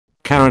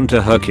Karen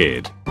to her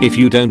kid, if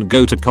you don't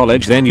go to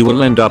college then you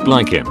will end up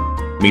like him.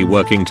 Me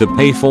working to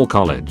pay for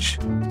college.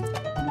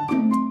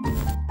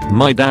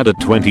 My dad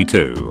at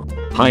 22.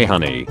 Hi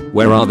honey,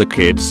 where are the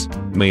kids?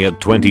 Me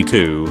at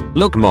 22.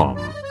 Look mom,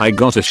 I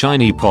got a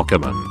shiny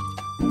Pokemon.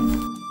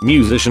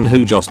 Musician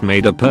who just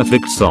made a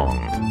perfect song.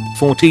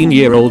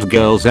 14-year-old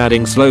girls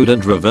adding slowed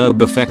and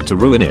reverb effect to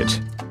ruin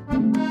it.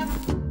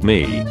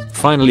 Me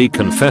finally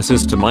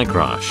confesses to my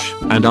crush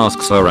and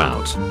asks her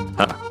out.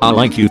 I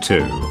like you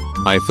too.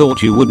 I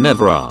thought you would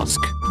never ask.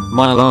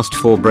 My last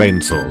 4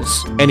 brain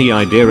cells. Any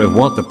idea of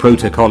what the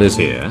protocol is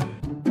here?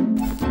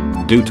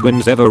 Do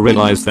twins ever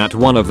realize that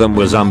one of them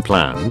was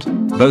unplanned?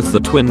 Both the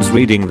twins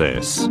reading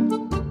this.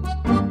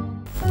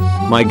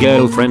 My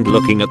girlfriend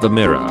looking at the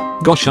mirror.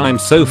 Gosh I'm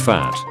so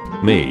fat.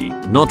 Me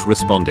not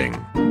responding.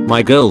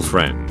 My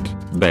girlfriend.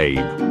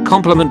 Babe,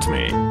 compliment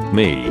me.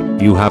 Me,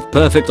 you have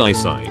perfect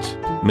eyesight.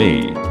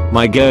 Me,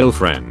 my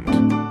girlfriend.